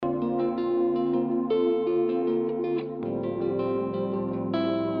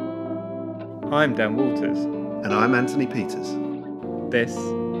I'm Dan Walters. And I'm Anthony Peters. This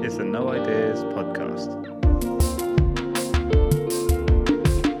is the No Ideas Podcast.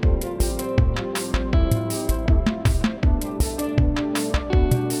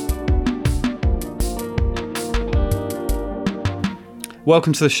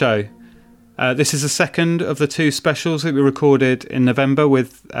 Welcome to the show. This is the second of the two specials that we recorded in November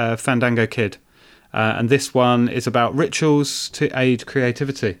with Fandango Kid. And this one is about rituals to aid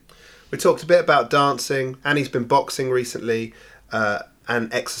creativity. We talked a bit about dancing. Annie's been boxing recently,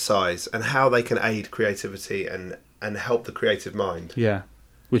 and exercise, and how they can aid creativity and help the creative mind. Yeah,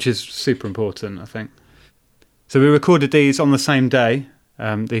 which is super important, I think. So we recorded these on the same day,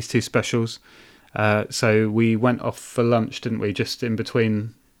 these two specials. So we went off for lunch, didn't we, just in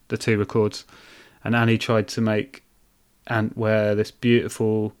between the two records. And Annie tried to make Ant wear this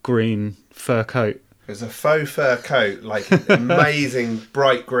beautiful green fur coat. It was a faux fur coat, like amazing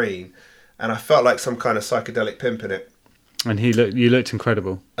bright green, and I felt like some kind of psychedelic pimp in it. And you looked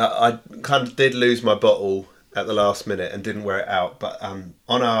incredible. I kind of did lose my bottle at the last minute and didn't wear it out, but on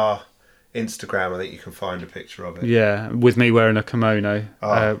our Instagram I think you can find a picture of it. Yeah, with me wearing a kimono,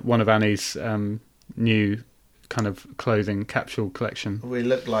 one of Annie's new kind of clothing capsule collection. We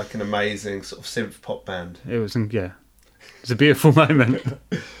looked like an amazing sort of synth pop band. It was a beautiful moment.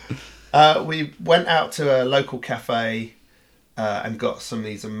 We went out to a local cafe and got some of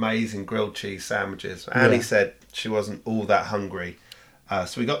these amazing grilled cheese sandwiches. Annie said she wasn't all that hungry,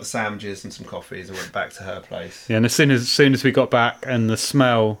 so we got the sandwiches and some coffees and went back to her place. Yeah, and as soon as we got back and the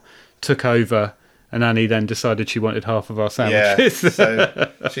smell took over, and Annie then decided she wanted half of our sandwiches. Yeah,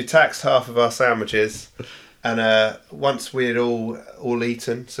 so she taxed half of our sandwiches, and once we had all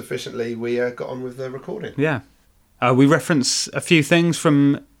eaten sufficiently, we got on with the recording. Yeah. We reference a few things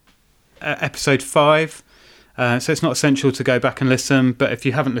from episode 5, so it's not essential to go back and listen, but if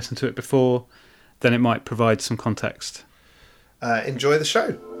you haven't listened to it before, then it might provide some context. Enjoy the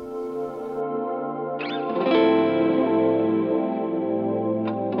show.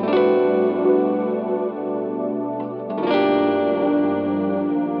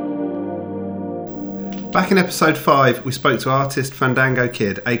 Back in episode 5, we spoke to artist Fandango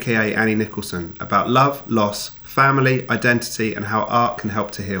Kid, aka Annie Nicholson, about love, loss, family, identity, and how art can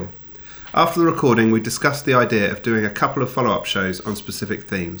help to heal. After the recording, we discussed the idea of doing a couple of follow-up shows on specific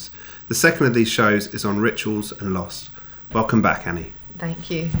themes. The second of these shows is on rituals and loss. Welcome back, Annie. Thank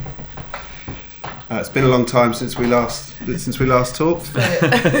you. It's been a long time since we last talked.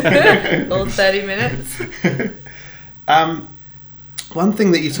 All 30 minutes. One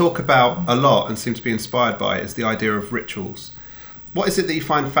thing that you talk about a lot and seem to be inspired by is the idea of rituals. What is it that you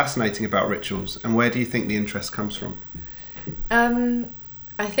find fascinating about rituals, and where do you think the interest comes from?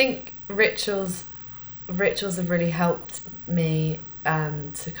 I think rituals have really helped me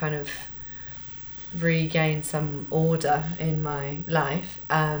to kind of regain some order in my life,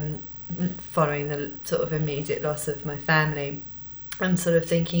 following the sort of immediate loss of my family. I'm sort of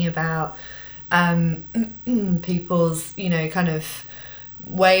thinking about people's, kind of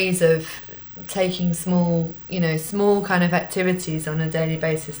ways of taking small kind of activities on a daily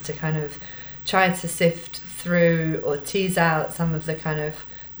basis to kind of try to sift through or tease out some of the kind of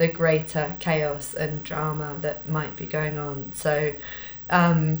the greater chaos and drama that might be going on. So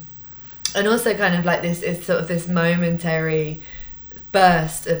and also kind of like this is sort of this momentary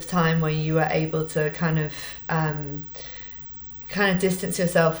burst of time where you are able to kind of distance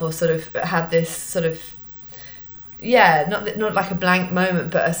yourself, or sort of have this sort of not like a blank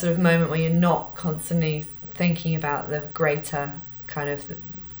moment, but a sort of moment where you're not constantly thinking about the greater kind of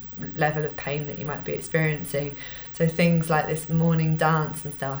level of pain that you might be experiencing. So things like this morning dance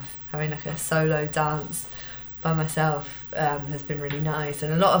and stuff, having like a solo dance by myself has been really nice.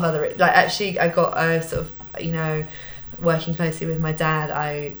 And a lot of other, like actually I got a sort of, working closely with my dad,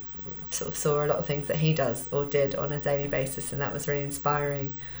 I sort of saw a lot of things that he does or did on a daily basis, and that was really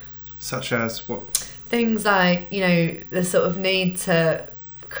inspiring. Such as what? Things like, the sort of need to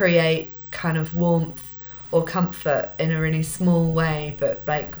create kind of warmth or comfort in a really small way, but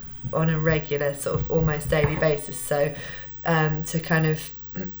like on a regular sort of almost daily basis. So to kind of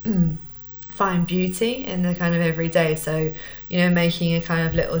find beauty in the kind of everyday. So, making a kind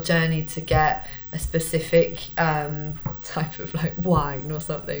of little journey to get a specific type of like wine or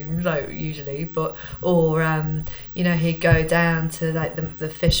something, like usually, he'd go down to like the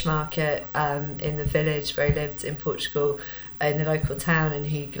fish market in the village where he lived in Portugal, in the local town, and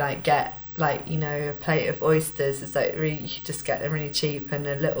he'd like get a plate of oysters. It's like really, you just get them really cheap, and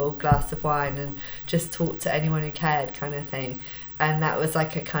a little glass of wine, and just talk to anyone who cared, kind of thing. And that was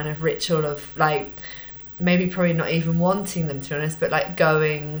like a kind of ritual of like maybe probably not even wanting them, to be honest, but like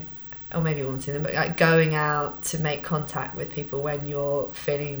going or maybe wanting them, but like going out to make contact with people when you're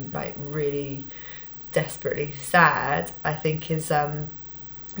feeling like really desperately sad, I think is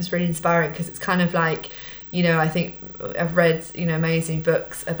really inspiring, because it's kind of like, you know, I think I've read, you know, amazing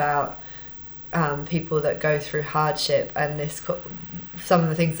books about people that go through hardship, and some of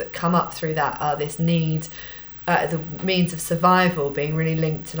the things that come up through that are this need, the means of survival being really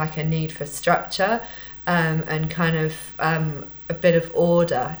linked to like a need for structure, and kind of a bit of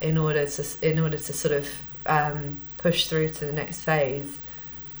order in order to sort of push through to the next phase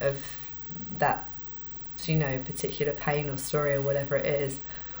of that, you know, particular pain or story or whatever it is.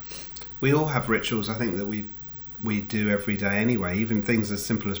 We all have rituals, I think, that we do every day anyway, even things as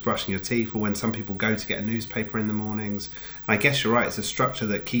simple as brushing your teeth, or when some people go to get a newspaper in the mornings. And I guess you're right, it's a structure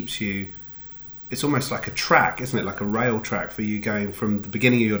that keeps you, it's almost like a track, isn't it? Like a rail track for you going from the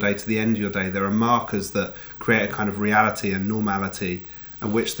beginning of your day to the end of your day. There are markers that create a kind of reality and normality,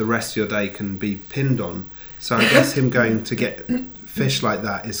 and which the rest of your day can be pinned on. So I guess him going to get fish like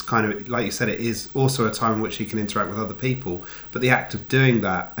that is kind of, like you said, it is also a time in which he can interact with other people. But the act of doing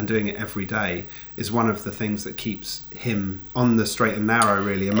that and doing it every day is one of the things that keeps him on the straight and narrow,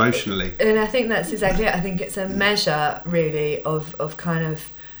 really, emotionally. And I think that's exactly it. I think it's a measure, really, of kind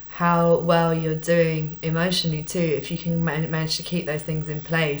of how well you're doing emotionally too, if you can manage to keep those things in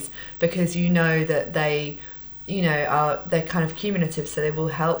place, because you know that they, you know, they're kind of cumulative, so they will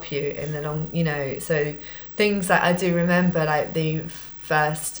help you in the long, you know. So things that I do remember, like the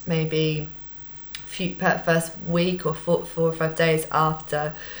first first week or 4 or 5 days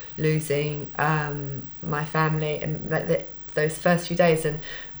after losing my family, and like those first few days, and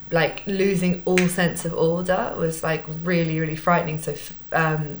like losing all sense of order was like really, really frightening. So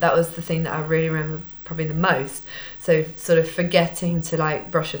that was the thing that I really remember probably the most. So sort of forgetting to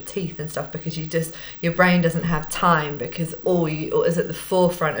like brush your teeth and stuff, because your brain doesn't have time, because all is at the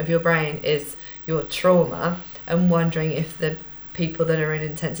forefront of your brain is your trauma, and wondering if the people that are in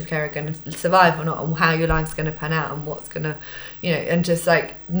intensive care are going to survive or not, and how your life's going to pan out, and what's going to, you know, and just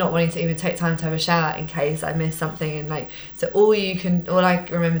like not wanting to even take time to have a shower in case I miss something. And like, so all I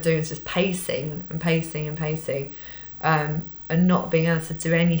remember doing was just pacing and pacing and pacing, and not being able to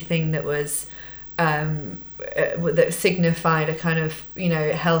do anything that was that signified a kind of, you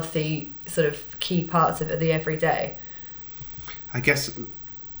know, healthy sort of key parts of the everyday. I guess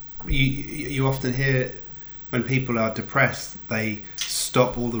you often hear when people are depressed, they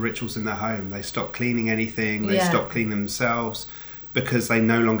stop all the rituals in their home. They stop cleaning anything. They stop cleaning themselves, because they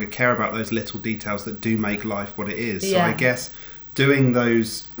no longer care about those little details that do make life what it is. So I guess doing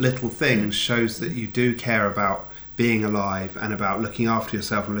those little things shows that you do care about being alive and about looking after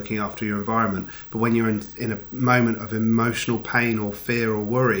yourself and looking after your environment. But when you're in a moment of emotional pain or fear or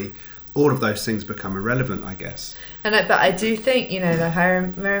worry, all of those things become irrelevant, I guess. But I do think, you know, like I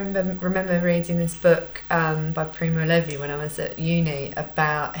remember reading this book by Primo Levi when I was at uni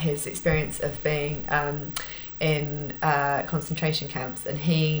about his experience of being in concentration camps, and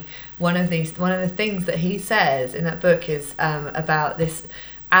one of the things that he says in that book is about this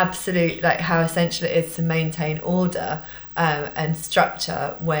absolute, like how essential it is to maintain order and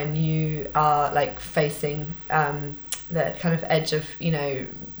structure when you are like facing the kind of edge of, you know,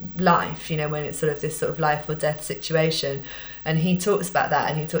 life, you know, when it's sort of this sort of life or death situation. And he talks about that,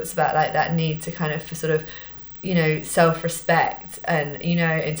 and he talks about like that need to kind of sort of, you know, self-respect, and, you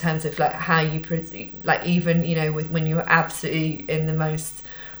know, in terms of like how you like, even, you know, with when you're absolutely in the most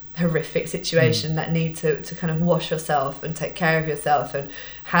horrific situation, that need to kind of wash yourself and take care of yourself and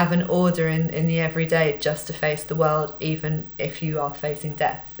have an order in the everyday, just to face the world, even if you are facing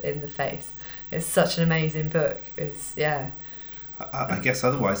death in the face. It's such an amazing book. It's I guess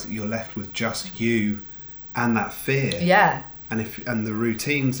otherwise you're left with just you and that fear. Yeah. And the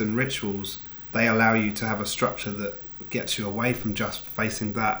routines and rituals, they allow you to have a structure that gets you away from just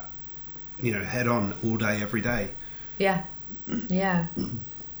facing that, you know, head on all day, every day. Yeah. Yeah.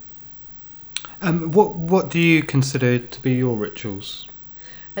 What do you consider to be your rituals?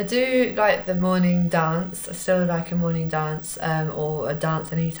 I do like the morning dance. I still like a morning dance, or a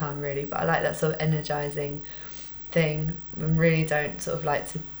dance anytime really, but I like that sort of energising thing. I really don't sort of like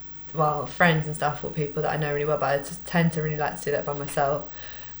to, well, friends and stuff, or people that I know really well, but I just tend to really like to do that by myself.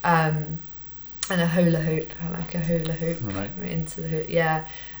 And a hula hoop. I like a hula hoop. Right. I'm into the hoop, yeah.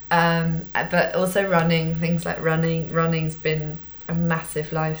 But also running, things like running. Running's been a massive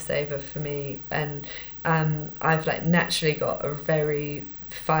lifesaver for me, and I've like naturally got a very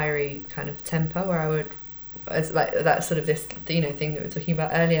fiery kind of temper, where I would, as like that sort of this, you know, thing that we were talking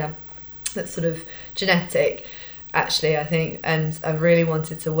about earlier, that's sort of genetic, actually, I think, and I really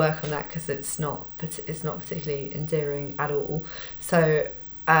wanted to work on that, because it's not particularly endearing at all. So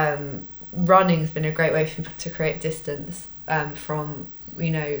running's been a great way to create distance from,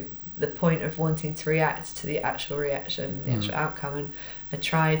 you know, the point of wanting to react to the actual reaction, the actual outcome, and I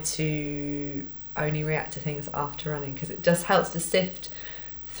try to only react to things after running, because it just helps to sift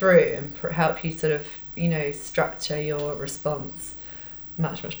through and help you sort of, you know, structure your response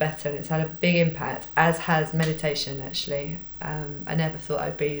much better. And it's had a big impact, as has meditation actually. I never thought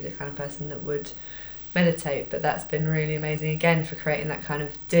I'd be the kind of person that would meditate, but that's been really amazing again for creating that kind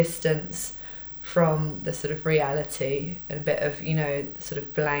of distance from the sort of reality, and a bit of, you know, sort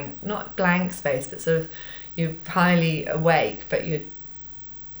of not blank space, but sort of you're highly awake, but you're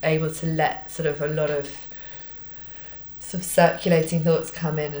able to let sort of a lot of sort of circulating thoughts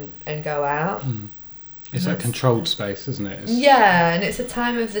come in and go out. It's a controlled space, isn't it? Yeah, and it's a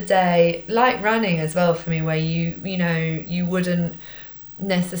time of the day, like running as well for me, where you know, you wouldn't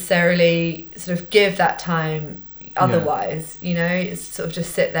necessarily sort of give that time otherwise. You know, it's sort of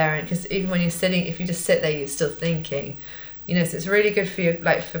just sit there, and because even when you're sitting, if you just sit there, you're still thinking, you know, so it's really good for you,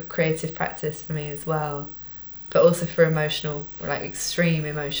 like for creative practice for me as well, but also for emotional, like extreme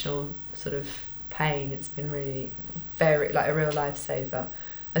emotional sort of pain. It's been really very, like, a real lifesaver.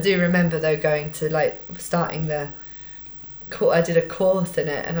 I do remember though going to, like, starting I did a course in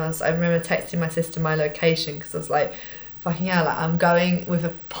it, and I remember texting my sister my location, because I was like, fucking hell, like, I'm going with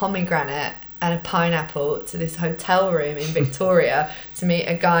a pomegranate and a pineapple to this hotel room in Victoria to meet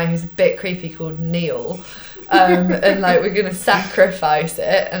a guy who's a bit creepy called Neil, and like, we're gonna sacrifice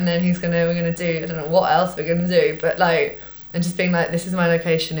it, and then we're gonna do, I don't know what else we're gonna do, but like, and just being like, this is my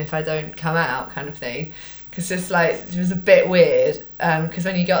location if I don't come out, kind of thing. Because just like, it was a bit weird, because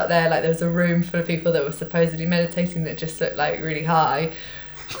when you got there, like, there was a room full of people that were supposedly meditating that just looked like really high,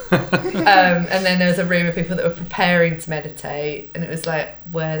 and then there was a room of people that were preparing to meditate, and it was like,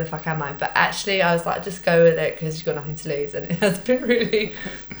 where the fuck am I? But actually I was like, just go with it, because you've got nothing to lose, and it has been really,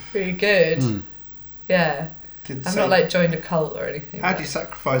 really good. Yeah. I've not like joined a cult or anything. How do you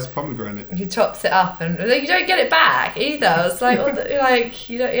sacrifice pomegranate? He chops it up, and you don't get it back either. I was like, like,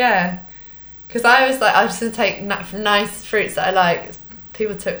 you don't, yeah. Because I was like, I was just going to take nice fruits that I like.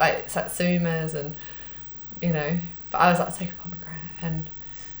 People took like satsumas and, you know, but I was like, I'll take a pomegranate and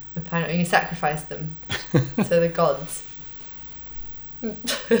a pineapple, and you sacrifice them to the gods. So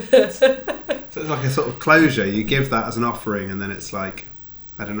it's like a sort of closure. You give that as an offering, and then it's like,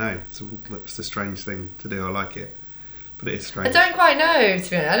 I don't know. It's a strange thing to do. I like it, but it is strange. I don't quite know, to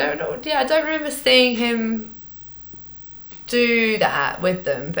be honest. I don't know. Yeah, I don't remember seeing him do that with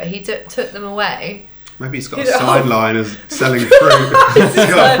them, but he took them away. Maybe he's got a sideline as selling fruit. He's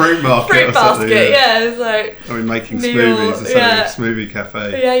got a fruit market fruit or something. Basket, yeah. It's like, I mean, making smoothies or something. Smoothie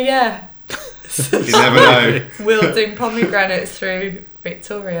cafe. Yeah. You never know. Wielding pomegranates through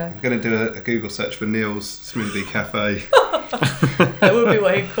Victoria. I'm going to do a Google search for Neil's Smoothie Cafe. That would be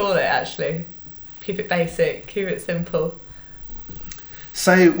what he'd call it, actually. Keep it basic, keep it simple.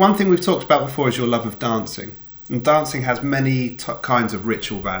 So one thing we've talked about before is your love of dancing. And dancing has many kinds of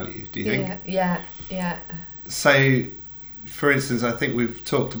ritual value, do you think? Yeah. So, for instance, I think we've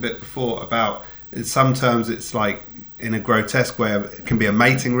talked a bit before about, in some terms it's like, in a grotesque way, it can be a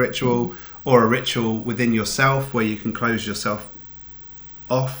mating ritual, or a ritual within yourself where you can close yourself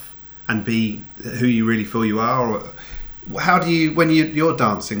off and be who you really feel you are. Or how do you, when you're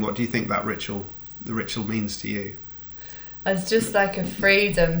dancing, what do you think the ritual means to you? It's just like a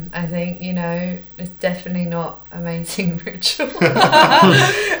freedom, I think, you know. It's definitely not a mating ritual.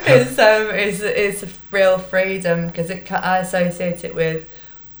 It's a real freedom, because I associate it with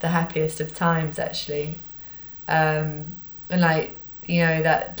the happiest of times, actually, and like, you know,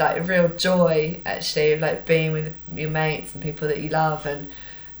 that like real joy, actually, of like being with your mates and people that you love, and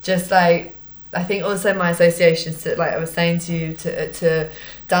just like, I think also my associations to, like I was saying to you, to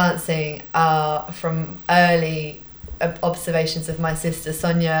dancing are from early observations of my sister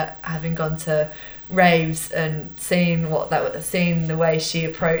Sonia, having gone to raves and seeing the way she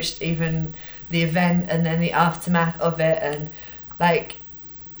approached even the event, and then the aftermath of it, and like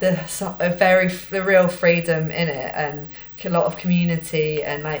the real freedom in it, and a lot of community,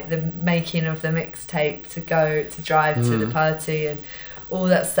 and like the making of the mixtape to drive to the party, and all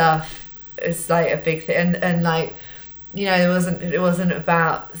that stuff is like a big thing, and like, you know, it wasn't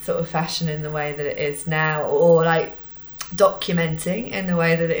about sort of fashion in the way that it is now, or like documenting in the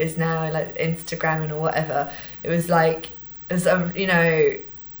way that it is now, like Instagramming or whatever. It was like, you know,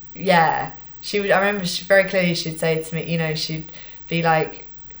 yeah. I remember very clearly she'd say to me, you know, she'd be like,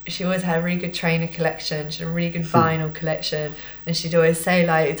 she always had a really good trainer collection. She had a really good vinyl collection, and she'd always say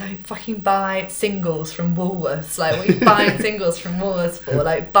like, "Don't fucking buy singles from Woolworths. Like, what are you buying singles from Woolworths for?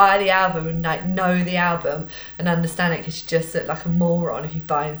 Like, buy the album and like know the album and understand it, because you just look like a moron if you're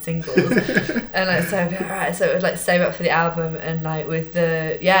buying singles." And like, so I'd be like, alright, so it would like save up for the album, and like with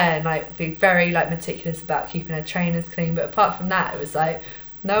the and like be very like meticulous about keeping her trainers clean. But apart from that, it was like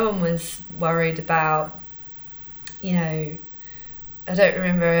no one was worried about, you know, I don't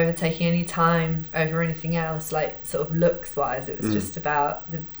remember ever taking any time over anything else, like sort of looks wise. It was just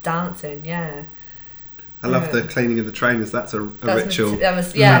about the dancing. I love the cleaning of the trainers. That's a ritual.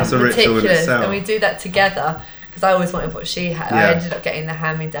 That's a ritual in meticulous, itself. and we do that together, because I always wanted what she had. I ended up getting the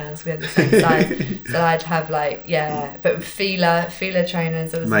hand-me-downs. We had the same size, so I'd have like but Fila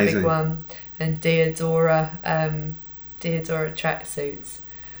trainers, that was a big one, and Diadora tracksuits.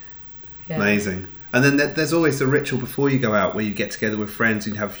 Amazing. And then there's always a ritual before you go out, where you get together with friends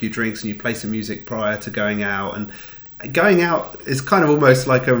and you have a few drinks and you play some music prior to going out. And going out is kind of almost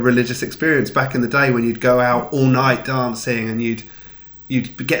like a religious experience back in the day, when you'd go out all night dancing, and you'd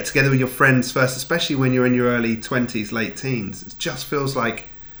get together with your friends first, especially when you're in your early 20s, late teens. It just feels like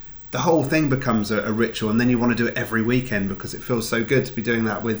the whole thing becomes a ritual, and then you want to do it every weekend because it feels so good to be doing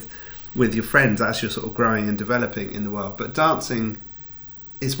that with your friends as you're sort of growing and developing in the world. But dancing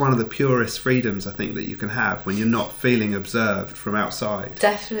is one of the purest freedoms, I think, that you can have when you're not feeling observed from outside.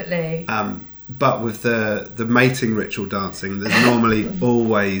 Definitely. But with the mating ritual dancing, there's normally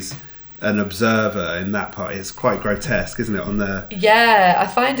always an observer in that part. It's quite grotesque, isn't it? I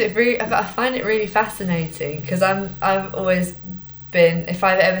find it really fascinating, because I've always been, if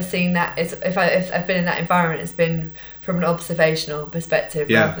I've ever seen that, if I've been in that environment, it's been from an observational perspective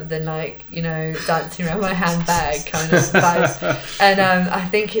rather than like, you know, dancing around my handbag kind of vibes. And I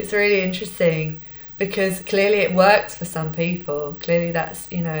think it's really interesting, because clearly it works for some people. Clearly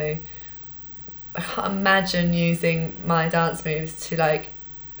that's, you know, I can't imagine using my dance moves to like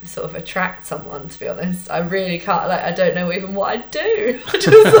sort of attract someone, to be honest. I really can't, like, I don't know even what I'd do. So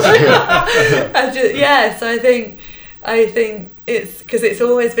I think it's because it's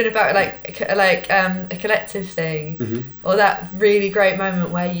always been about like a collective thing, or that really great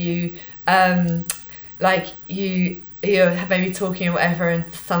moment where you you're maybe talking or whatever, and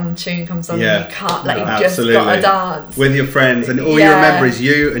some tune comes on and you can't, like, you just gotta dance with your friends, and all you remember is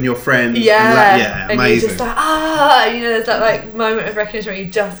you and your friends. And amazing. you're just like, you know, there's that like moment of recognition where you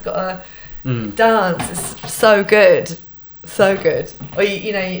just gotta dance. It's so good. Or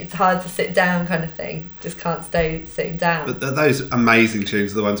you know, it's hard to sit down kind of thing, just can't stay sitting down. But those amazing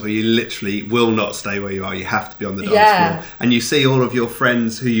tunes are the ones where you literally will not stay where you are. You have to be on the dance floor, and you see all of your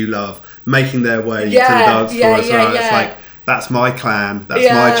friends who you love making their way to the dance floor as well. It's like, that's my clan, that's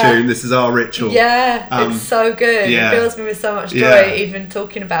my tune, this is our ritual. It's so good. It fills me with so much joy even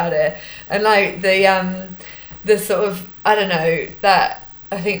talking about it. And like the sort of, I don't know, that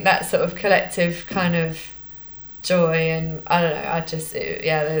I think that sort of collective kind of joy, and I don't know, I just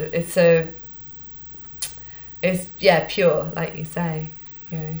it's pure, like you say,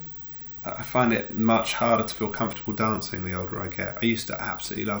 you know. I find it much harder to feel comfortable dancing the older I get. I used to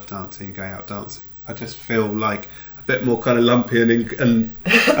absolutely love dancing and going out dancing. I just feel like a bit more kind of lumpy, and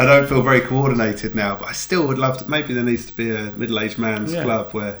I don't feel very coordinated now, but I still would love to. Maybe there needs to be a middle-aged man's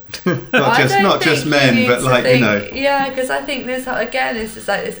club where not just men, but like, you know. Yeah, because I think there's, again, it's just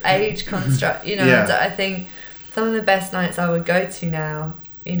like this age construct, you know. I think some of the best nights I would go to now,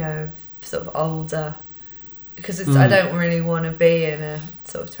 you know, sort of older, because I don't really want to be in a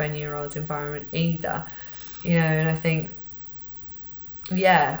sort of 20-year-old environment either, you know. And I think, you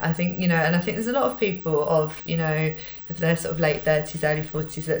know, and I think there's a lot of people of, you know, if they're sort of late 30s, early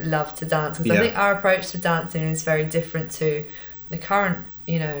 40s, that love to dance, because I think our approach to dancing is very different to the current,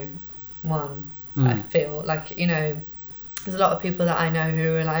 you know, one. I feel like, you know, there's a lot of people that I know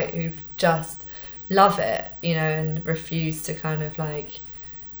who are like, who just love it, you know, and refuse to kind of like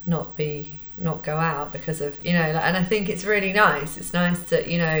not go out because of, you know, like, and I think it's really nice. It's nice to,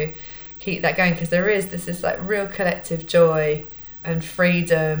 you know, keep that going, because there is this like real collective joy and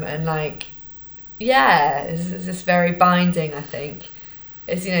freedom, and like, it's just very binding, I think.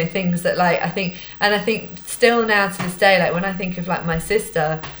 It's, you know, things that like, I think still now to this day, like when I think of like my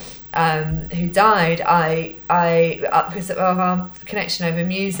sister who died, I because of our connection over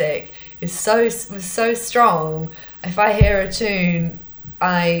music was so strong. If I hear a tune,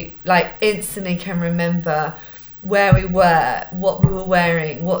 I like instantly can remember where we were, what we were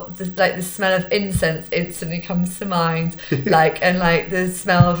wearing, the smell of incense instantly comes to mind, like, and like the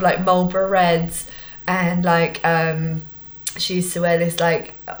smell of like Marlboro Reds, and like she used to wear this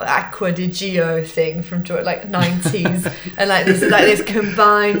like Acqua di Gio thing from like 90s and like this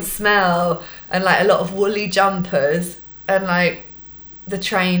combined smell and like a lot of woolly jumpers and like the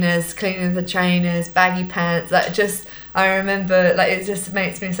trainers, cleaning the trainers, baggy pants, like just I remember like it just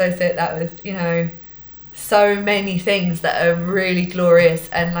makes me associate that with, you know, so many things that are really glorious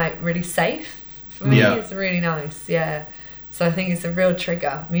and like really safe for me. It's really nice. So I think it's a real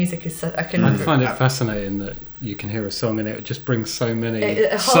trigger. Music is I find it fascinating that you can hear a song and it just brings so many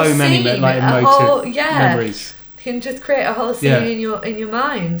scene, like emotive memories. You can just create a whole scene in your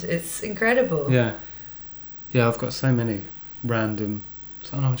mind. It's incredible. I've got so many random,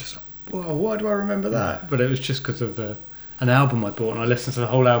 and I'm just like, whoa, why do I remember that? But it was just because of an album I bought, and I listened to the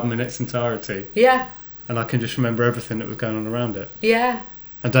whole album in its entirety. And I can just remember everything that was going on around it.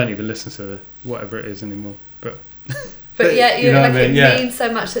 I don't even listen to whatever it is anymore, but yeah, you know, like it means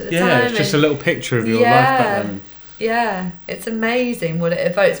so much at the time. Yeah, it's just a little picture of your life back then. Yeah, it's amazing what it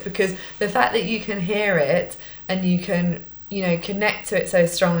evokes, because the fact that you can hear it and you can, you know, connect to it so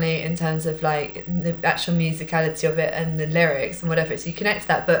strongly in terms of like the actual musicality of it and the lyrics and whatever, so you connect to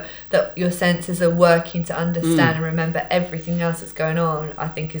that, but that your senses are working to understand and remember everything else that's going on, I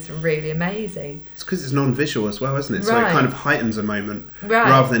think is really amazing. It's because it's non-visual as well, isn't it? So it kind of heightens a moment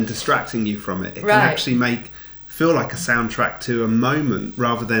rather than distracting you from it. It can actually feel like a soundtrack to a moment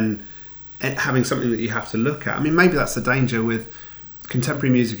rather than having something that you have to look at. I mean, maybe that's the danger with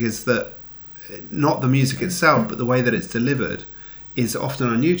contemporary music, is that not the music itself, but the way that it's delivered is often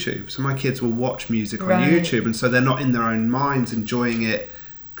on YouTube. So my kids will watch music on YouTube, and so they're not in their own minds enjoying it,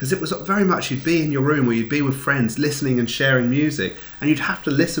 because it was very much you'd be in your room or you'd be with friends listening and sharing music, and you'd have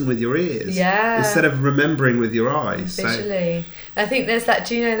to listen with your ears instead of remembering with your eyes. Visually. I think there's that,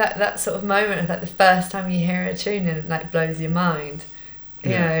 do you know that sort of moment of like the first time you hear a tune and it like blows your mind,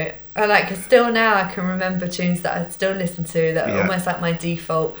 you know, and like, cause still now I can remember tunes that I still listen to that are almost like my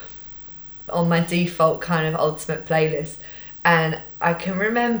default kind of ultimate playlist, and I can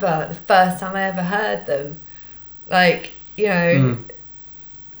remember the first time I ever heard them, like, you know,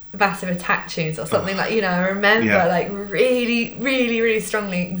 Massive Attack tunes or something, like, you know, I remember like really, really, really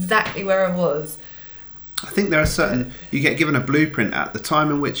strongly exactly where I was. I think there are certain, you get given a blueprint at the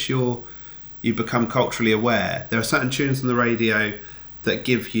time in which you become culturally aware. There are certain tunes on the radio that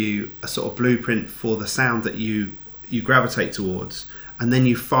give you a sort of blueprint for the sound that you gravitate towards, and then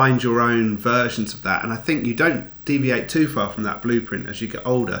you find your own versions of that. And I think you don't deviate too far from that blueprint as you get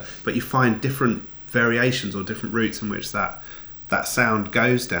older, but you find different variations or different routes in which that sound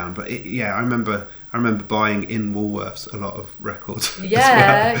goes down. But I remember buying in Woolworths a lot of records.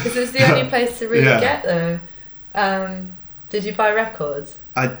 Yeah, because it's the only place to really get them. Did you buy records?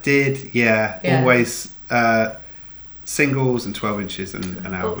 I did, always singles and 12 inches and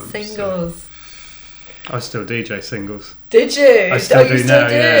albums. Singles. So. I still DJ singles. Did you? I still do you now,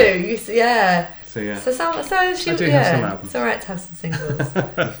 do? Yeah. So have some albums. It's alright to have some singles.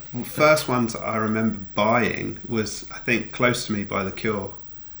 The first ones I remember buying was, I think, Close to Me by The Cure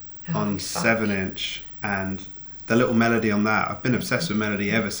on 7-inch, and the little melody on that. I've been obsessed with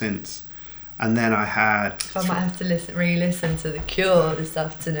melody ever since. And then I had... I might have to re-listen to The Cure this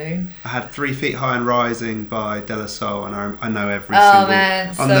afternoon. I had 3 Feet High and Rising by De La Soul, and I know every single... Oh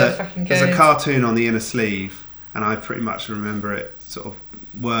man, fucking good. There's a cartoon on the inner sleeve, and I pretty much remember it sort of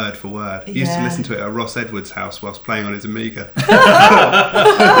word for word. I used to listen to it at Ross Edwards' house whilst playing on his Amiga.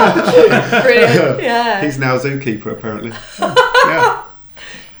 Brilliant, yeah. He's now zookeeper, apparently.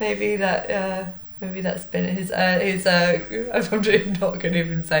 Maybe that's been his I'm not going to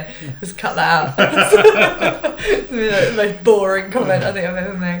even say, just cut that out. The most boring comment I think I've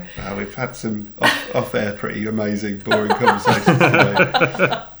ever made. We've had some off-air pretty amazing boring conversations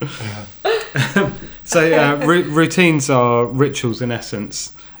today. So routines are rituals in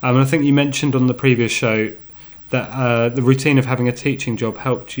essence. And I think you mentioned on the previous show that the routine of having a teaching job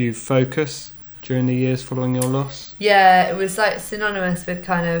helped you focus during the years following your loss. Yeah, it was like synonymous with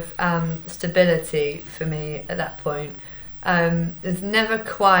kind of stability for me at that point. There's never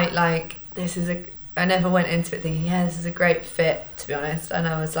quite like I never went into it thinking, this is a great fit, to be honest. And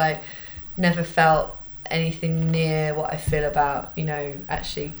I was like, never felt anything near what I feel about, you know,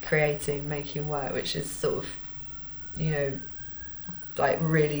 actually making work, which is sort of, you know, like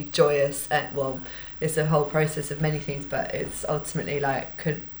really joyous. It's a whole process of many things, but it's ultimately like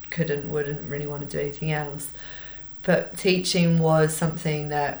wouldn't really want to do anything else. But teaching was something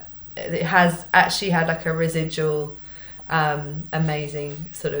that it has actually had like a residual amazing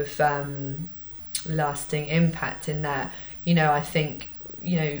sort of lasting impact in that, you know, I think,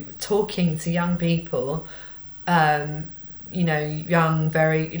 you know, talking to young people you know, young,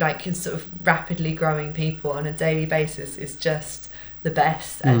 very like sort of rapidly growing people on a daily basis is just the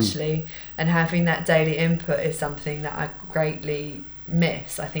best, actually. And having that daily input is something that I greatly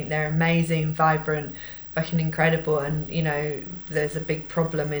miss. I think they're amazing, vibrant, fucking incredible, and you know, there's a big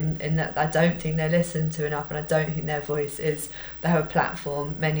problem in that I don't think they're listened to enough, and I don't think their voice is, they have a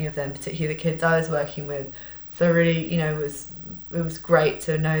platform, many of them, particularly the kids I was working with. So really, you know, it was great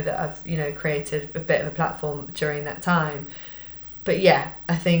to know that I've, you know, created a bit of a platform during that time. But yeah,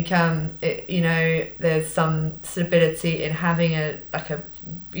 I think you know, there's some stability in having a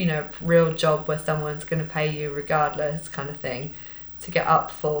you know, real job where someone's going to pay you regardless, kind of thing, to get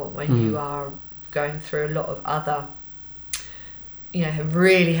up for when you are going through a lot of other, you know,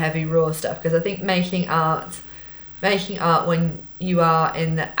 really heavy raw stuff. Because I think making art when you are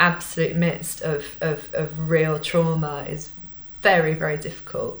in the absolute midst of real trauma is very, very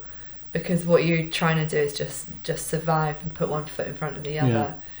difficult, because what you're trying to do is just survive and put one foot in front of the other.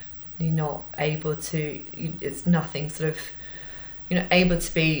 Yeah. You're not able to, it's nothing sort of, you're not able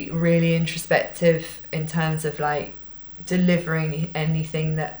to be really introspective in terms of like delivering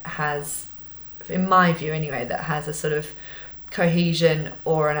anything that has, in my view anyway, that has a sort of cohesion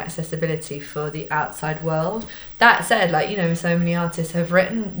or an accessibility for the outside world. That said, like, you know, so many artists have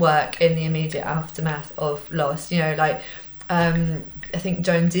written work in the immediate aftermath of loss, you know, like I think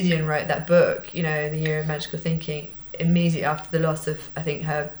Joan Didion wrote that book, you know, The Year of Magical Thinking, immediately after the loss of, I think,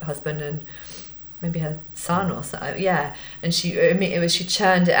 her husband and maybe her son or something. Yeah, and she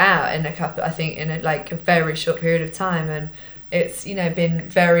churned it out in a very short period of time, and it's, you know, been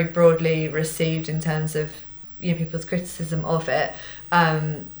very broadly received in terms of, you know, people's criticism of it,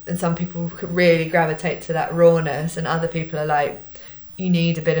 and some people could really gravitate to that rawness, and other people are like, you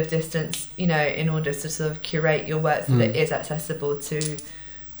need a bit of distance, you know, in order to sort of curate your work so that it is accessible to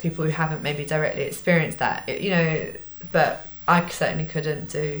people who haven't maybe directly experienced that, you know. But I certainly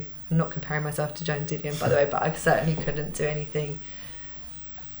couldn't do, I'm not comparing myself to Joan Didion, by the way, but I certainly couldn't do anything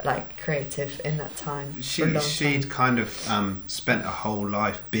like creative in that time. She'd kind of spent her whole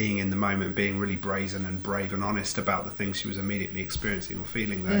life being in the moment, being really brazen and brave and honest about the things she was immediately experiencing or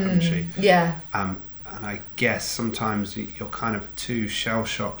feeling there, hadn't she? Yeah. And I guess sometimes you're kind of too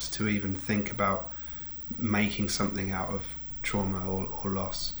shell-shocked to even think about making something out of trauma or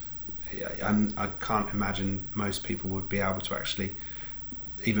loss. I can't imagine most people would be able to actually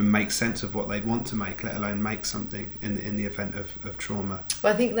even make sense of what they'd want to make, let alone make something in the event of trauma.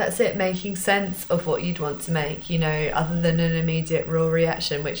 Well, I think that's it, making sense of what you'd want to make, you know, other than an immediate raw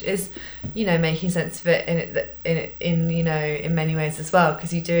reaction, which is, you know, making sense of it in you know, in many ways as well,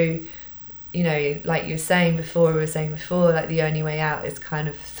 because you do, you know, like we were saying before, like the only way out is kind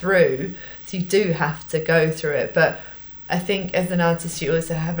of through, so you do have to go through it. But I think as an artist you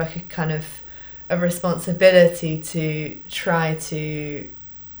also have like a kind of a responsibility to try to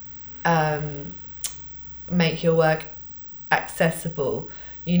make your work accessible,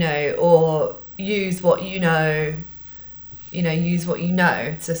 you know, or use what you know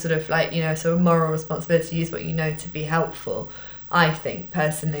to sort of like, you know, so a moral responsibility, use what you know to be helpful, I think,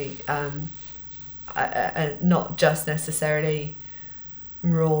 personally, not just necessarily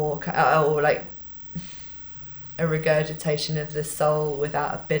raw or like a regurgitation of the soul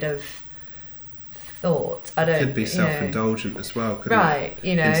without a bit of thought. I don't. Could be self-indulgent as well, couldn't right, it?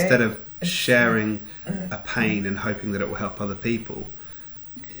 You know, instead of sharing a pain and hoping that it will help other people,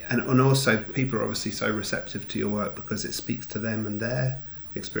 and also people are obviously so receptive to your work because it speaks to them and their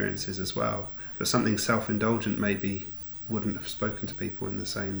experiences as well. But something self-indulgent maybe wouldn't have spoken to people in the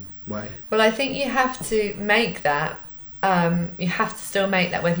same way. Well, I think you have to make that. You have to still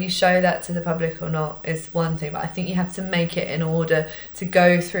make that, whether you show that to the public or not is one thing, but I think you have to make it in order to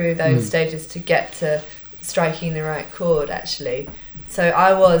go through those stages to get to striking the right chord, actually. So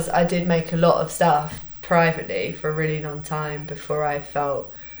I did make a lot of stuff privately for a really long time before I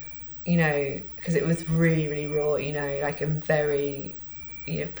felt, you know, because it was really, really raw, you know, like very,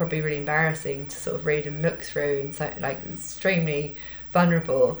 you know, probably really embarrassing to sort of read and look through, and so like extremely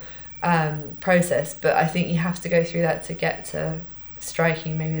vulnerable process. But I think you have to go through that to get to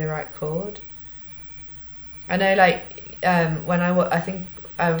striking maybe the right chord. I know, like when I think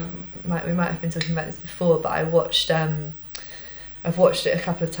we might have been talking about this before, but I've watched it a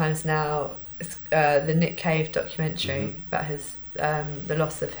couple of times now. It's the Nick Cave documentary about his the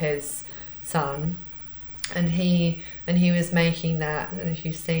loss of his son. And he was making that. I don't know if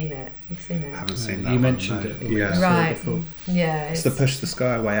you've seen it. I haven't seen that. You mentioned it. Yeah. Right. Yeah. It's the Push the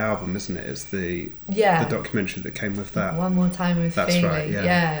Sky Away album, isn't it? It's the documentary that came with that. One More Time with That's Feeling. right,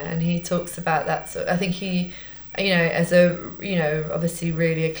 yeah. And he talks about that. So I think he, you know, as a, you know, obviously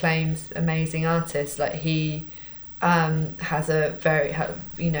really acclaimed, amazing artist, like he has a very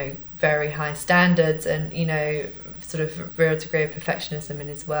very high standards, and sort of real degree of perfectionism in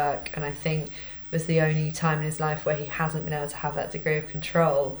his work, and I think was the only time in his life where he hasn't been able to have that degree of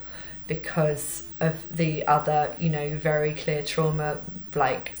control because of the other very clear trauma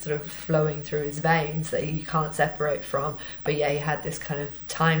like sort of flowing through his veins that he can't separate from. But yeah, he had this kind of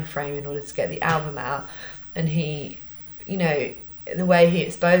time frame in order to get the album out, and he the way he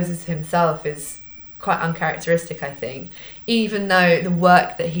exposes himself is quite uncharacteristic, I think, even though the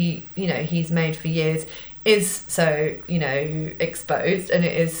work that he's made for years is so exposed, and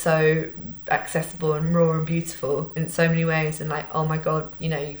it is so accessible and raw and beautiful in so many ways, and like, oh my god,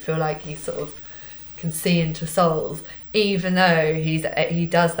 you feel like he sort of can see into souls. Even though he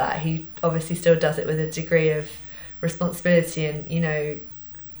does that, he obviously still does it with a degree of responsibility and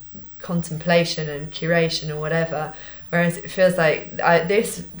contemplation and curation and whatever. Whereas it feels like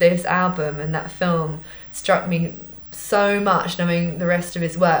this album and that film struck me so much, knowing the rest of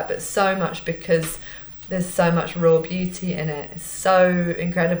his work, but so much because there's so much raw beauty in it. It's so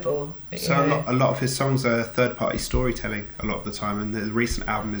incredible. So a lot of his songs are third-party storytelling a lot of the time, and the recent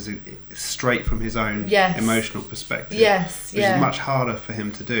album is straight from his own emotional perspective. Yes, which is much harder for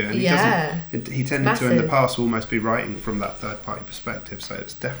him to do. And he tended to in the past almost be writing from that third-party perspective. So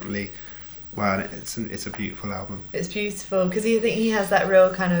it's definitely, it's a beautiful album. It's beautiful because I think he has that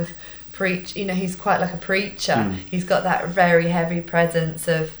real kind of preach. He's quite like a preacher. He's got that very heavy presence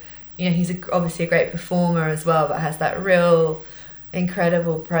of. He's obviously a great performer as well, but has that real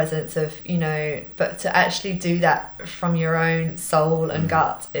incredible presence of, but to actually do that from your own soul and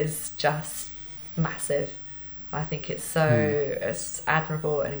gut is just massive. I think it's it's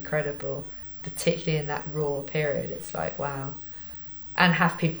admirable and incredible, particularly in that raw period. It's like, wow. And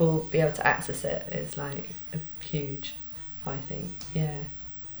have people be able to access it is like huge, I think. Yeah.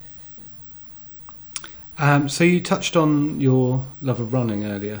 So you touched on your love of running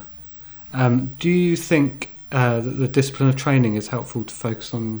earlier. Do you think that the discipline of training is helpful to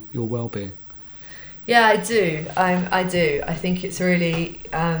focus on your well-being? Yeah, I do. I do. I think it's really,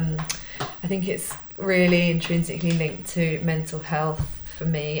 intrinsically linked to mental health for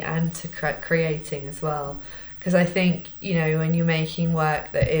me and to creating as well. Because I think when you're making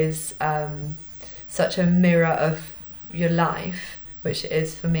work that is such a mirror of your life, which it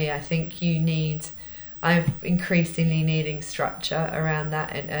is for me, I think I'm increasingly needing structure around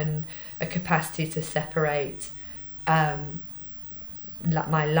that and a capacity to separate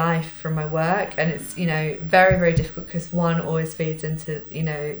my life from my work. And it's very, very difficult because one always feeds into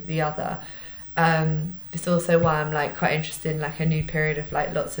the other. It's also why I'm like quite interested in like a new period of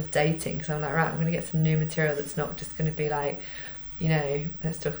like lots of dating, because I'm like, right, I'm going to get some new material that's not just going to be like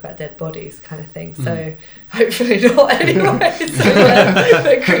let's talk about dead bodies kind of thing. So hopefully not anyway. So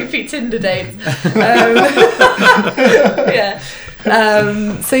the creepy Tinder dates.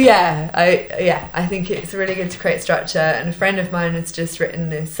 I think it's really good to create structure. And a friend of mine has just written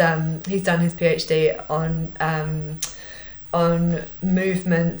this. He's done his PhD on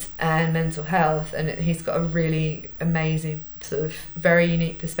movement and mental health, and he's got a really amazing sort of very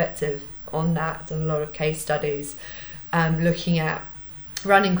unique perspective on that. Done a lot of case studies. Looking at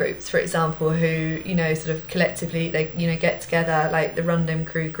running groups, for example, who sort of collectively they get together, like the Rundem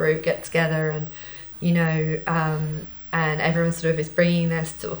Crew group get together, and and everyone sort of is bringing their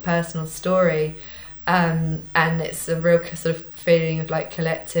sort of personal story, and it's a real sort of feeling of like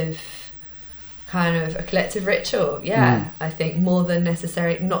collective ritual. I think more than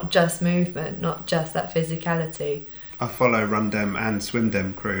necessary, not just movement, not just that physicality. I follow Rundem and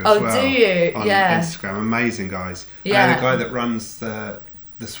Swimdem Crew as well. Oh, do you? On Instagram. Amazing guys. Yeah. And the guy that runs the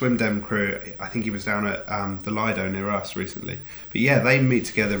Swimdem Crew, I think he was down at the Lido near us recently. But yeah, they meet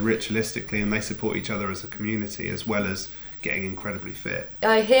together ritualistically and they support each other as a community as well as getting incredibly fit.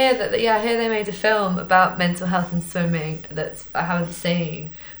 I hear they made a film about mental health and swimming that I haven't seen.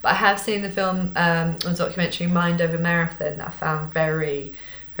 But I have seen the film, a documentary, Mind Over Marathon, that I found very...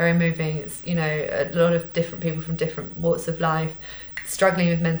 very moving. It's a lot of different people from different walks of life struggling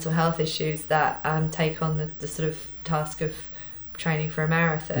with mental health issues that take on the sort of task of training for a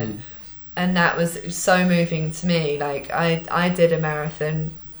marathon. And that was so moving to me. Like I did a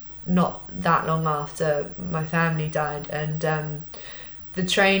marathon not that long after my family died, and the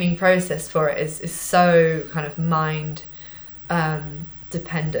training process for it is so kind of mind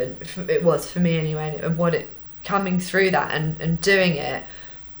dependent. It was for me anyway, and what it coming through that and doing it.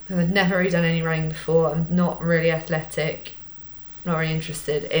 I'd never really done any running before. I'm not really athletic, not really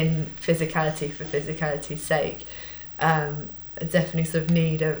interested in physicality for physicality's sake. I definitely sort of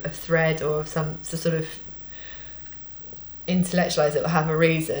need a thread or some sort of intellectualize it or have a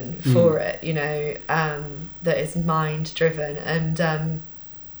reason for it, you know, that is mind driven. And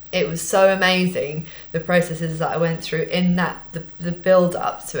it was so amazing, the processes that I went through in that, the build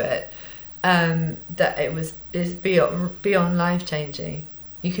up to it, that it's beyond life changing.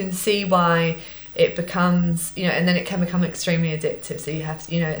 You can see why it becomes, you know, and then it can become extremely addictive. So you have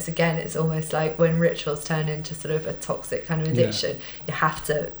to, you know, it's almost like when rituals turn into sort of a toxic kind of addiction. You have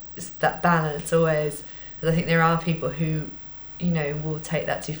to, it's that balance always. Because I think there are people who, you know, will take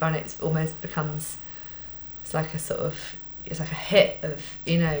that too far. It almost becomes, it's like a sort of, it's like a hit of,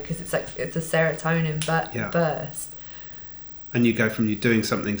 you know, because it's like, it's a serotonin burst. And you go from you doing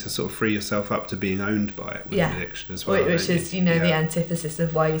something to sort of free yourself up to being owned by it with an addiction as well. Which is, you know, the antithesis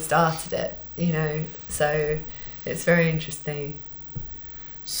of why you started it, you know. So it's very interesting.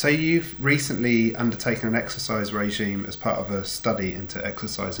 So you've recently undertaken an exercise regime as part of a study into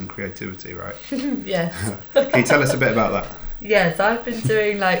exercise and creativity, right? Yes. Can you tell us a bit about that? Yes, I've been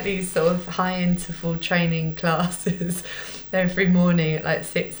doing like these sort of high interval training classes every morning at like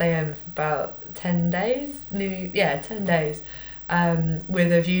 6 a.m. for about 10 days. 10 days.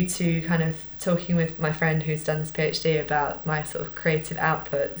 With a view to kind of talking with my friend who's done this PhD about my sort of creative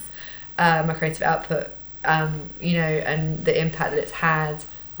outputs, you know, and the impact that it's had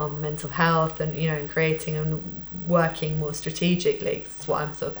on mental health and, you know, and creating and working more strategically. It's what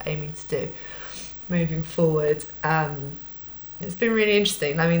I'm sort of aiming to do moving forward. It's been really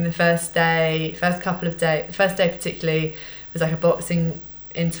interesting. I mean, the first day particularly was like a boxing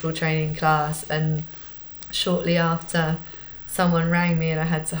interval training class, and shortly after someone rang me and I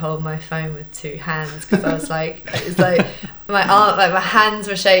had to hold my phone with two hands because I was like, it's like my arm, like my hands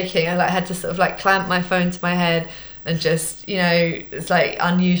were shaking. I like had to sort of like clamp my phone to my head and just, you know, it's like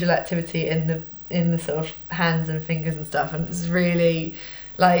unusual activity in the sort of hands and fingers and stuff, and it's really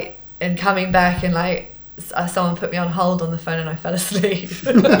like, and coming back and like someone put me on hold on the phone and I fell asleep.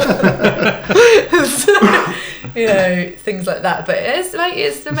 So, you know, things like that. But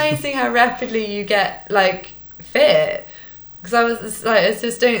it's amazing how rapidly you get like fit. Because I was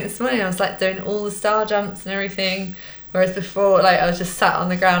just doing it this morning. I was like doing all the star jumps and everything, whereas before, like I was just sat on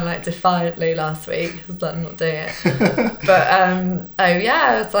the ground like defiantly last week. I was like, I'm not doing it. But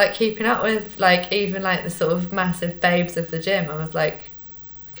I was like keeping up with like even like the sort of massive babes of the gym. I was like,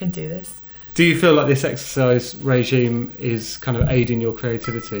 I can do this. Do you feel like this exercise regime is kind of aiding your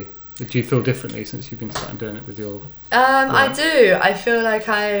creativity? Do you feel differently since you've been starting doing it with your work? I do. I feel like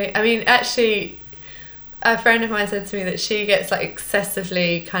I mean, actually, a friend of mine said to me that she gets like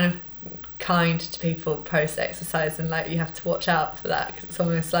excessively kind of kind to people post exercise, and like you have to watch out for that because it's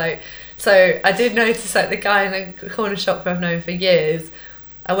almost like, so I did notice like the guy in the corner shop who I've known for years,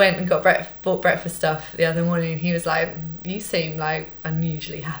 I went and bought breakfast stuff the other morning, and he was like, you seem like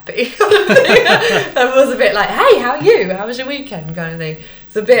unusually happy. I was a bit like, hey, how are you? How was your weekend? Kind of thing.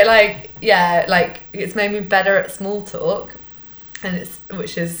 It's a bit like, yeah, like it's made me better at small talk, and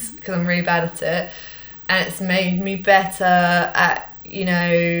which is because I'm really bad at it, and it's made me better at, you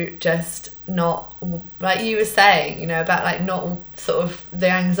know, just not, like you were saying, you know, about like not sort of the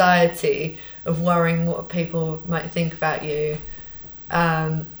anxiety of worrying what people might think about you.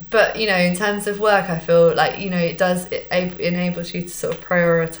 But, you know, in terms of work, I feel like, you know, it enables you to sort of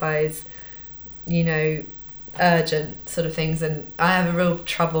prioritise, you know, urgent sort of things. And I have a real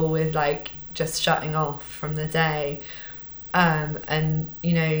trouble with, like, just shutting off from the day, and,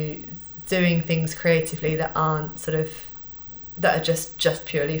 you know, doing things creatively that aren't sort of, that are just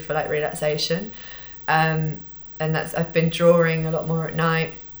purely for, like, relaxation. And I've been drawing a lot more at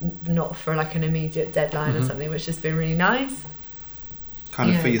night, not for, like, an immediate deadline or something, which has been really nice.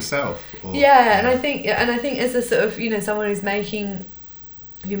 Kind of for yourself? Or, and I think as a sort of, you know, someone who's making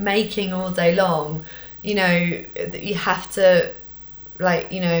all day long, you know, you have to,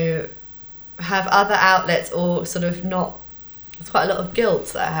 like, you know, have other outlets, or sort of not, there's quite a lot of guilt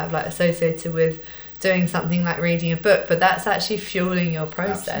that I have, like, associated with doing something like reading a book, but that's actually fueling your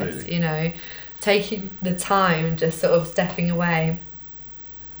process. Absolutely. You know, taking the time and just sort of stepping away.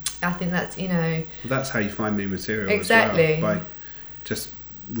 I think that's, you know, that's how you find new material. Exactly. As well, by just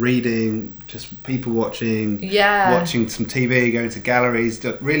reading, just people watching, yeah, watching some TV, going to galleries,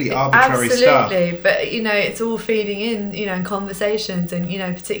 really arbitrary stuff. Absolutely, but you know, it's all feeding in, you know, in conversations, and you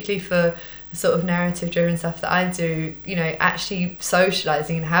know, particularly for the sort of narrative-driven stuff that I do, you know, actually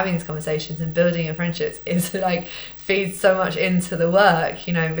socialising and having these conversations and building your friendships is like feeds so much into the work,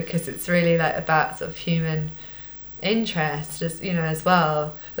 you know, because it's really like about sort of human interest, as you know, as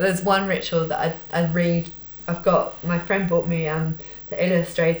well. But there's one ritual that I read. I've got, my friend bought me the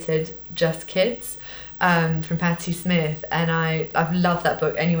illustrated Just Kids from Patti Smith, and I've loved that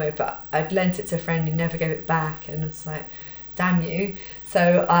book anyway, but I'd lent it to a friend who never gave it back, and I was like, damn you.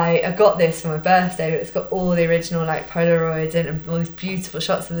 So I got this for my birthday, but it's got all the original like Polaroids in and all these beautiful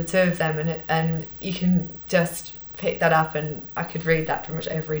shots of the two of them, and you can just pick that up, and I could read that pretty much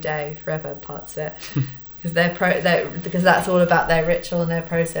every day forever, parts of it. Because that's all about their ritual and their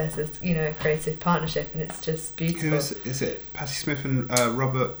process as, you know, a creative partnership, and it's just beautiful. Is it Patti Smith and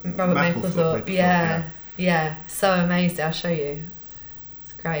Robert Mapplethorpe? Yeah, so amazing. I'll show you.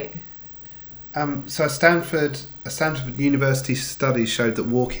 It's great. So a Stanford University study showed that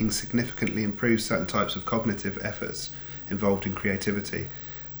walking significantly improves certain types of cognitive efforts involved in creativity.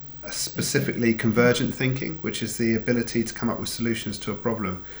 Specifically convergent thinking, which is the ability to come up with solutions to a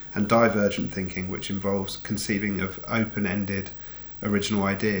problem, and divergent thinking, which involves conceiving of open-ended original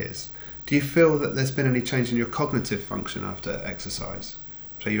ideas. Do you feel that there's been any change in your cognitive function after exercise?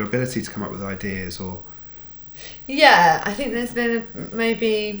 So your ability to come up with ideas, or... Yeah, I think there's been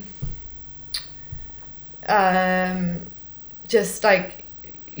maybe just like,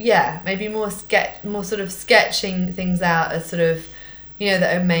 yeah, maybe more sort of sketching things out as sort of, you know,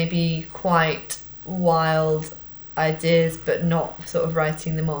 that are maybe quite wild ideas, but not sort of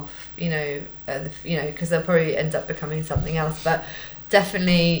writing them off, you know, because they'll probably end up becoming something else. But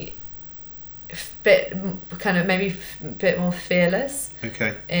definitely, bit more fearless.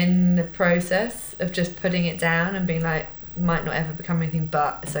 Okay. In the process of just putting it down and being like, might not ever become anything,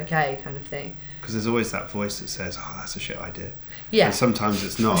 but it's okay, kind of thing. Because there's always that voice that says, "Oh, that's a shit idea." Yeah. And sometimes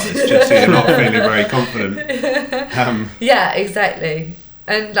it's not. It's just you're not feeling very confident. Yeah, exactly.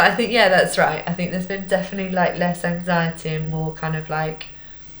 And I think, yeah, that's right. I think there's been definitely like less anxiety and more kind of like,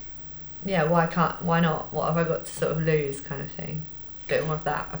 yeah, why not? What have I got to sort of lose, kind of thing. Bit more of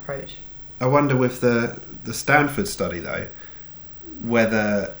that approach. I wonder with the Stanford study though,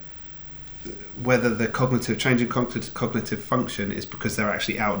 whether the changing cognitive function is because they're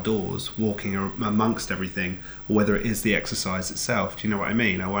actually outdoors walking amongst everything, or whether it is the exercise itself. Do you know what I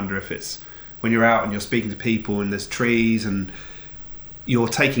mean? I wonder if it's when you're out and you're speaking to people and there's trees and you're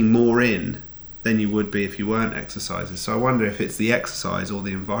taking more in than you would be if you weren't exercising. So I wonder if it's the exercise or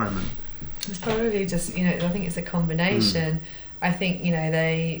the environment. It's probably just, you know, I think it's a combination. I think, you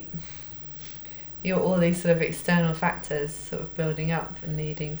know, you're all these sort of external factors sort of building up and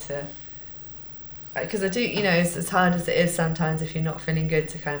needing to, because I do, you know, as hard as it is sometimes if you're not feeling good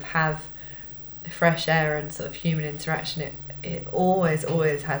to kind of have fresh air and sort of human interaction, it always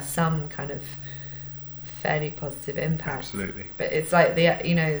has some kind of fairly positive impact. Absolutely. But it's like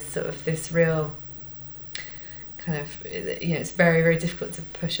you know, sort of this real kind of, you know, it's very, very difficult to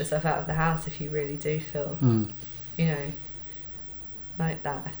push yourself out of the house if you really do feel, you know, like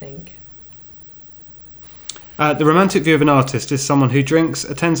that, I think. The romantic view of an artist is someone who drinks,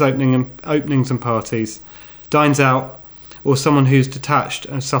 attends openings and parties, dines out, or someone who's detached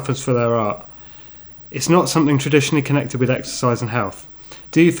and suffers for their art. It's not something traditionally connected with exercise and health.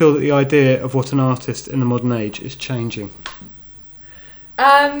 Do you feel that the idea of what an artist in the modern age is changing?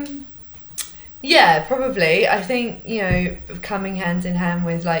 Yeah, probably. I think, you know, coming hand in hand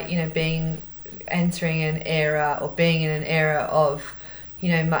with, like, you know, entering an era or being in an era of, you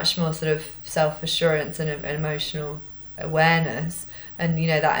know, much more sort of self-assurance and emotional awareness, and, you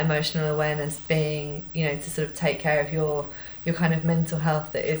know, that emotional awareness being, you know, to sort of take care of your kind of mental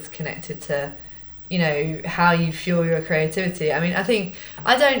health that is connected to, you know, how you fuel your creativity. I mean, I think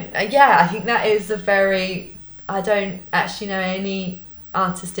that is I don't actually know any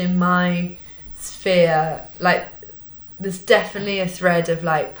artist in my sphere, like, there's definitely a thread of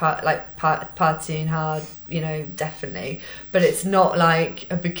partying hard, you know, definitely, but it's not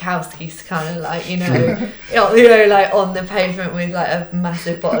like a Bukowski's kind of like, you know, like on the pavement with like a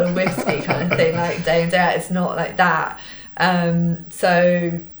massive bottle of whiskey kind of thing, like day in day out. It's not like that.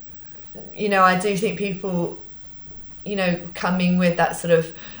 So, you know, I do think people, you know, coming with that sort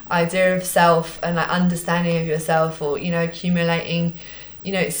of idea of self and like understanding of yourself, or, you know, accumulating,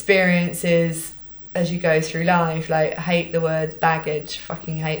 you know, experiences as you go through life, like,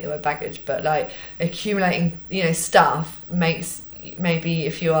 fucking hate the word baggage, but like accumulating, you know, stuff makes, maybe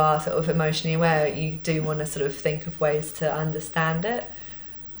if you are sort of emotionally aware, you do want to sort of think of ways to understand it,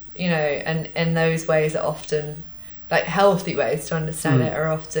 you know, and those ways are often, like, healthy ways to understand it are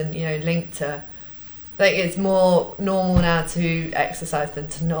often, you know, linked to, like, it's more normal now to exercise than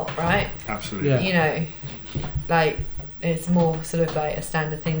to not, right? Absolutely. Yeah. You know, like, it's more sort of like a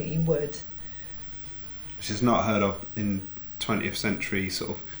standard thing that you would. Which is not heard of in 20th century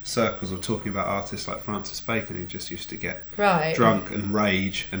sort of circles of talking about artists like Francis Bacon, who just used to get drunk and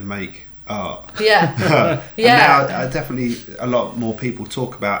rage and make art. Yeah. And now definitely a lot more people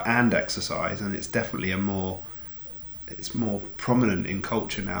talk about and exercise, and it's definitely it's more prominent in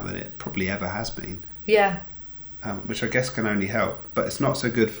culture now than it probably ever has been. Yeah. which I guess can only help, but it's not so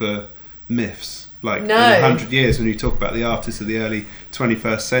good for myths. Like No. in 100 years, when you talk about the artists of the early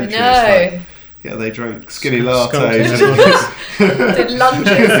 21st century, No. it's like, yeah, they drank skinny lattes. Did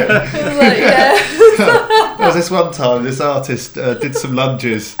lunges. I was like, yeah. There was this one time, this artist did some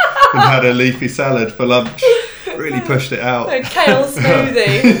lunges and had a leafy salad for lunch. Really pushed it out. A kale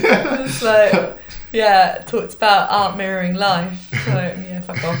smoothie. It was like, yeah, talked about art mirroring life. So, yeah,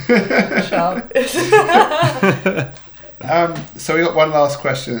 fuck off. Shut up. So we got one last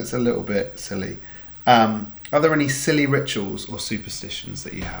question that's a little bit silly. Are there any silly rituals or superstitions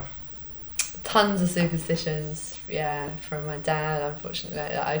that you have? Tons of superstitions, yeah, from my dad, unfortunately.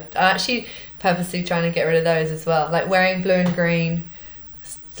 I'm actually purposely trying to get rid of those as well. Like wearing blue and green,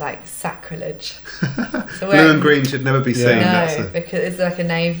 it's like sacrilege. So Blue and green should never be seen. No, because it's like a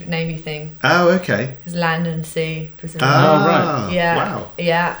navy thing. Oh, okay. It's land and sea, presumably. Oh, right. Yeah. Wow.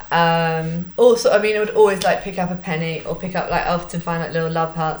 Yeah. Also, I mean, I would always like pick up a penny or pick up like I often find like little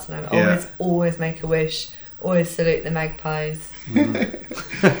love hearts, and I would always make a wish. Always salute the magpies.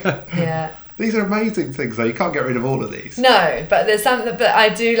 Yeah. These are amazing things, though. You can't get rid of all of these. No, but there's something. But I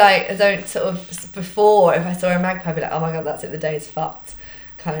do like. I don't sort of before if I saw a magpie, I'd be like, oh my god, that's it. The day's fucked,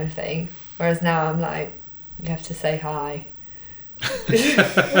 kind of thing. Whereas now I'm like, you have to say hi.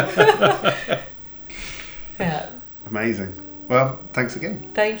 Yeah. Amazing. Well, thanks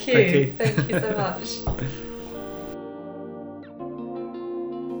again. Thank you. Thank you. Thank you so much.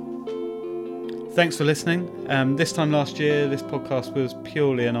 Thanks for listening. This time last year, this podcast was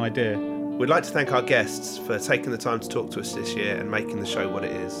purely an idea. We'd like to thank our guests for taking the time to talk to us this year and making the show what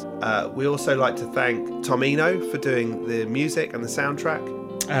it is. We also like to thank Tom Eno for doing the music and the soundtrack.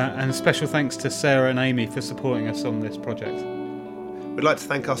 And special thanks to Sarah and Amy for supporting us on this project. We'd like to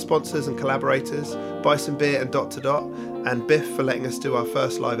thank our sponsors and collaborators, Bison Beer and Dot to Dot, and Biff for letting us do our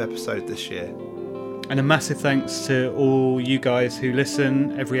first live episode this year. And a massive thanks to all you guys who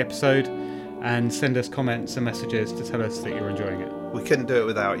listen every episode and send us comments and messages to tell us that you're enjoying it. We couldn't do it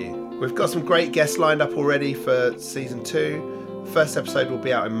without you. We've got some great guests lined up already for season 2. First episode will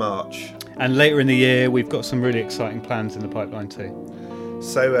be out in March. And later in the year, we've got some really exciting plans in the pipeline too.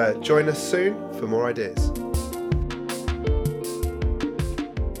 So join us soon for more ideas.